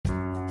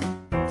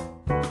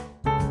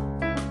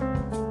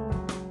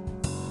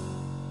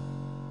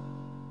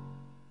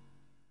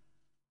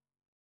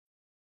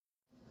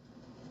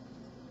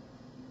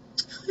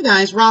Hey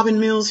guys, Robin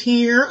Mills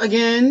here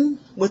again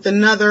with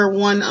another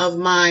one of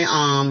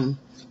my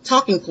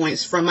talking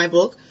points from my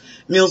book,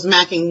 Mills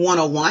Macking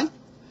 101.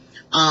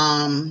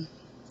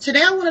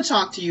 Today I want to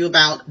talk to you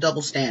about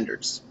double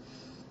standards.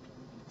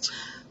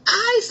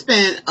 I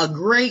spent a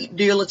great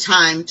deal of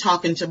time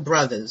talking to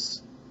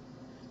brothers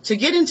to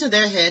get into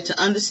their head to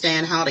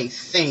understand how they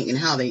think and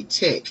how they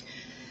tick.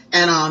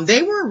 And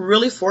they were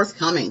really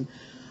forthcoming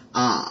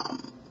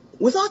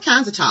with all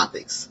kinds of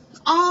topics.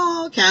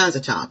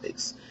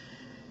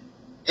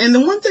 And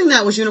the one thing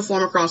that was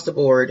uniform across the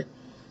board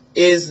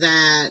is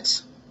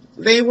that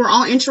they were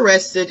all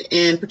interested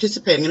in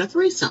participating in a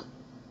threesome.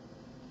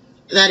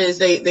 That is,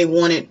 they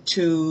wanted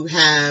to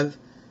have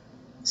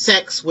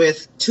sex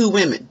with two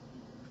women.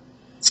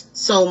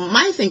 So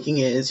my thinking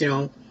is,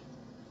 I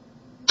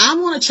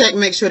want to check and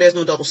make sure there's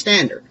no double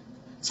standard.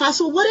 So I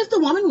said, well, what if the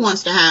woman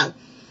wants to have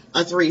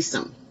a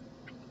threesome?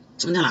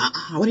 And then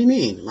what do you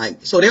mean?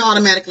 So they're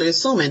automatically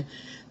assuming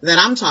that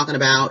I'm talking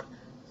about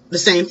the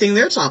same thing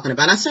they're talking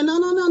about. I said,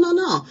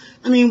 no.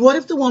 I mean, what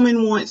if the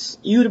woman wants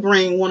you to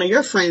bring one of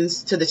your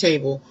friends to the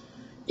table,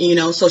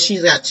 so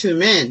she's got two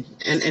men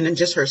and then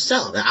just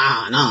herself? No,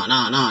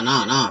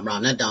 bro,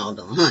 that dog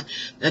don't hunt.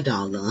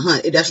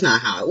 That's not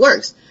how it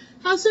works.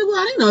 I said, well,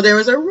 I didn't know there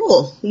was a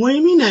rule. What do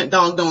you mean that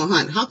dog don't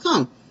hunt? How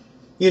come?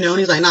 And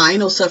he's like, ain't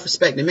no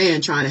self-respecting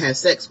man trying to have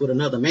sex with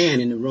another man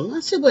in the room.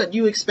 I said, but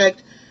you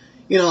expect,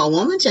 a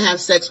woman to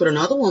have sex with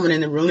another woman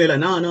in the room? They're like,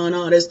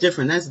 no, that's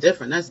different. I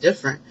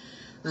said,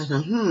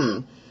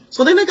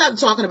 So then they got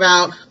talking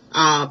about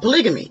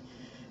polygamy,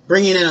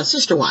 bringing in a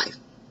sister wife.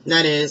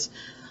 That is,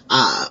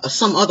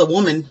 some other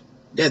woman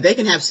that they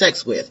can have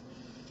sex with.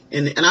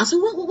 And I said,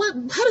 what,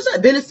 how does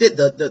that benefit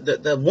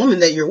the woman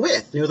that you're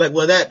with? And he was like,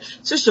 well, that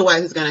sister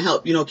wife is going to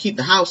help, keep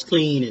the house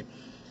clean and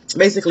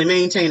basically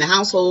maintain the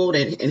household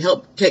and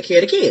help take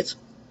care of the kids.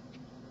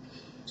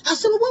 I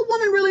said, well, what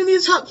woman really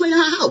needs help cleaning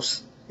her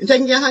house and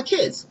taking care of her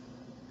kids?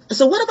 I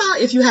said, what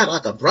about if you had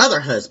like a brother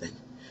husband?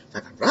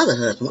 Like a brother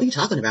husband? What are you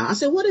talking about? I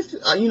said, what if,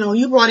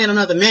 you brought in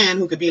another man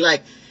who could be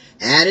like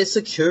added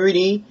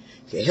security,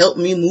 could help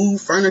me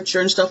move furniture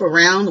and stuff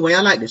around the way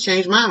I like to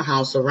change my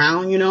house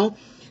around, and,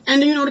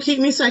 to keep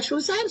me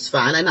sexually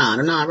satisfied. Like,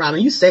 nah, Robin,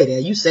 you say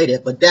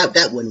that, but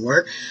that wouldn't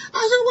work.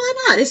 I said, why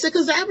not? They said,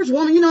 because the average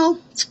woman, y'all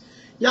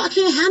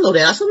can't handle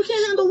that. I said, we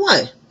can't handle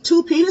what?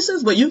 2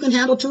 penises, but you can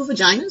handle 2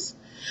 vaginas?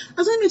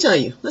 I said, let me tell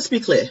you, let's be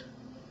clear.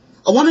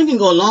 A woman can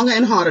go longer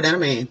and harder than a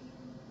man.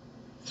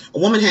 A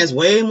woman has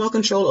way more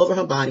control over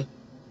her body.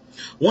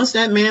 Once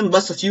that man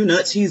busts a few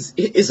nuts,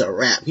 it's a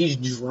wrap. He's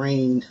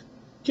drained.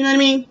 Do you know what I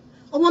mean?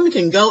 A woman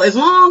can go, as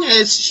long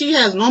as she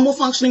has normal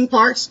functioning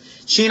parts,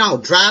 she ain't all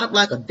dried up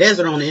like a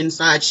desert on the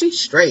inside, she's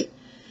straight.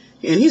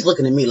 And he's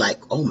looking at me like,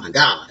 oh my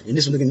God. And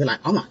this one looking at me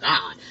like, oh my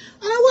God.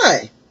 I'm like,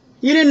 what?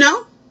 You didn't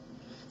know?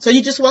 So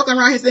you just walking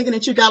around here thinking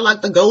that you got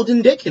like the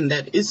golden dick and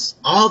that is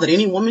all that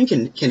any woman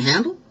can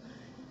handle?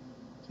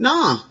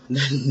 No,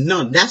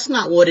 that's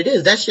not what it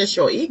is. That's just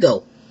your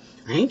ego.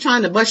 I ain't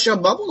trying to bust your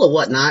bubble or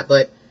whatnot,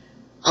 but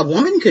a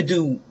woman could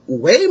do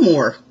way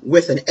more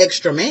with an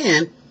extra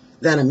man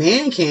than a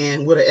man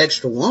can with an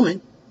extra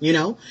woman,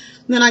 And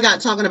then I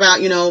got talking about,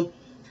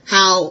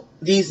 how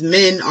these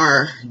men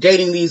are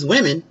dating these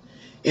women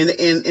and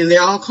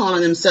they're all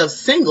calling themselves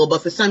single,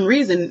 but for some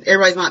reason,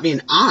 everybody's not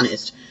being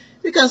honest.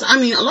 Because,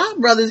 a lot of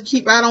brothers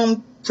keep right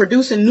on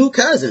producing new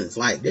cousins.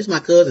 Like, this is my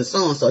cousin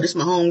so-and-so, this is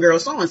my homegirl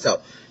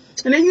so-and-so.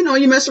 And then,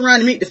 you mess around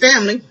and meet the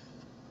family.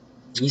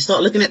 You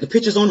start looking at the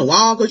pictures on the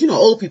wall, because,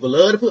 old people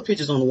love to put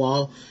pictures on the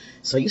wall.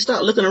 So you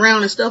start looking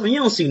around and stuff, and you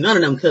don't see none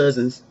of them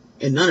cousins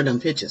in none of them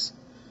pictures.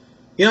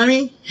 You know what I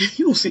mean?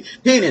 You don't see,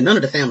 they ain't at none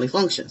of the family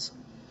functions.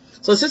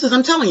 So sisters,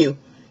 I'm telling you,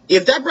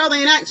 if that brother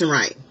ain't acting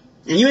right,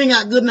 and you ain't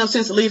got good enough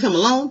sense to leave him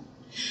alone,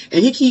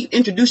 and he keep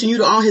introducing you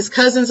to all his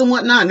cousins and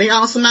whatnot, and they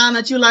all smiling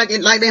at you like they,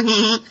 they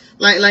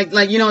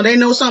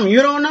know something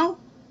you don't know,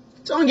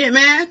 don't get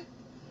mad.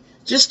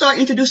 Just start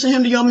introducing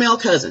him to your male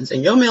cousins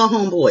and your male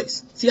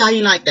homeboys. See how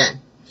you like that.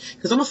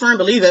 Because I'm a firm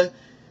believer,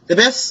 the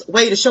best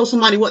way to show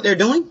somebody what they're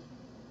doing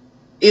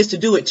is to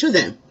do it to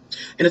them.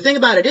 And the thing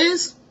about it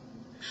is,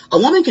 a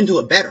woman can do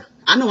it better.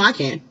 I know I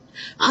can.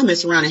 I'll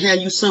mess around and have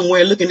you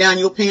somewhere looking down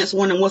your pants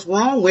wondering what's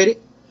wrong with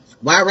it.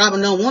 Why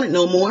Robin don't want it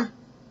no more.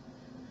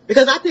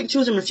 Because I pick,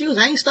 choose, and refuse.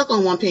 I ain't stuck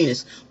on one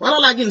penis. Why do I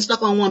like getting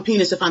stuck on one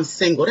penis if I'm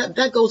single?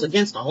 That goes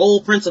against the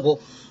whole principle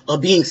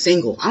of being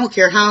single. I don't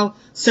care how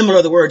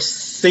similar the word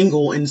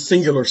single and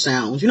singular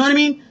sounds. You know what I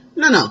mean?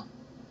 No.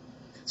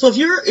 So if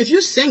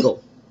you're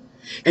single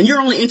and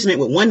you're only intimate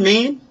with one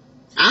man,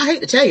 I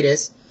hate to tell you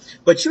this,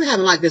 but you're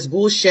having like this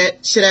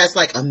bullshit, shit ass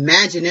like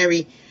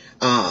imaginary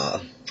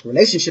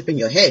relationship in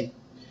your head.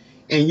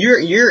 And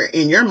you're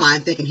in your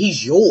mind thinking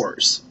he's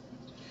yours.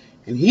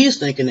 And he's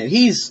thinking that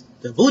he's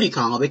the booty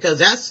call because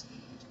that's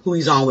who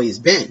he's always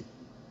been.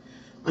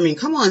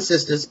 Come on,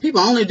 sisters. People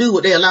only do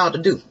what they're allowed to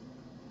do.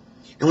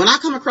 And when I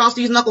come across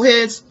these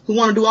knuckleheads who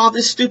want to do all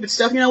this stupid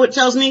stuff, you know what it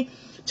tells me?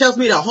 It tells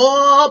me that a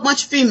whole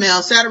bunch of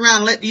females sat around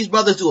and let these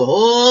brothers do a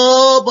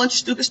whole bunch of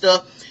stupid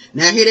stuff.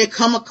 Now here they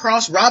come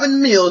across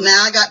Robin Mills.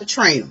 Now I got to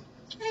train them.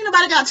 Ain't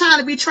nobody got time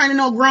to be training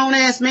no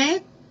grown-ass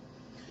man.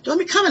 Don't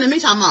be coming to me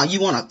talking about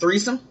you want a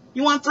threesome.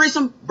 You want a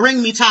threesome?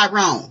 Bring me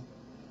Tyrone.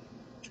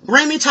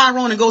 Bring me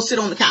Tyrone and go sit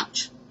on the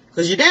couch.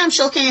 Because you damn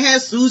sure can't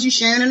have Susie,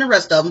 Shannon, and the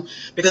rest of them.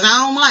 Because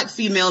I don't like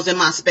females in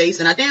my space.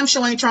 And I damn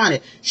sure ain't trying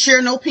to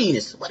share no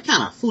penis. What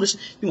kind of foolish...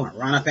 You want to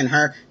run up in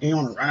her and you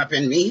want to run up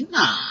in me? Nah.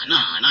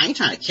 I ain't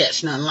trying to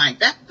catch nothing like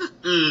that.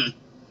 And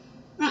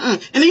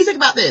then you think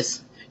about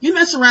this. You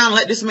mess around and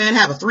let this man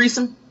have a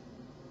threesome.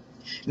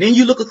 And then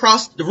you look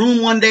across the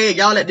room one day and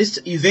y'all at this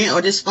event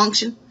or this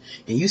function.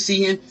 And you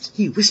see him,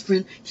 he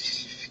whispering.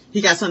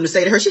 He got something to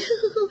say to her.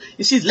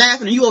 And she's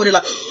laughing and you over there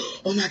like,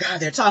 oh my God,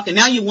 they're talking.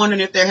 Now you're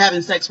wondering if they're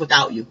having sex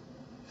without you.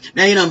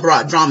 Now you done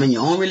brought drama in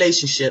your own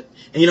relationship.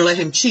 And you done let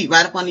him cheat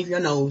right up underneath your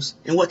nose.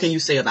 And what can you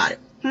say about it?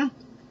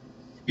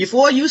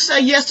 Before you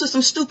say yes to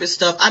some stupid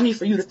stuff, I need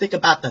for you to think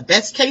about the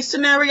best case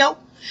scenario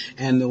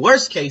and the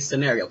worst case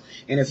scenario.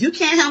 And if you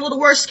can't handle the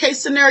worst case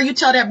scenario, you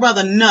tell that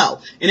brother no.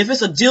 And if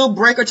it's a deal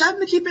breaker, tell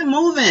him to keep it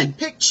moving.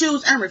 Pick,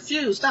 choose, and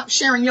refuse. Stop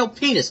sharing your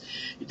penis.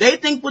 They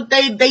think with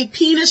they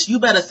penis, you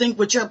better think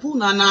with your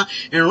poo-na-na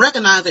and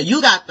recognize that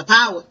you got the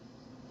power.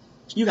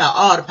 You got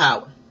all the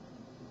power.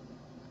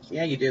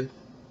 Yeah, you do.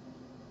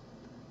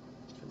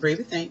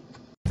 Brave, think.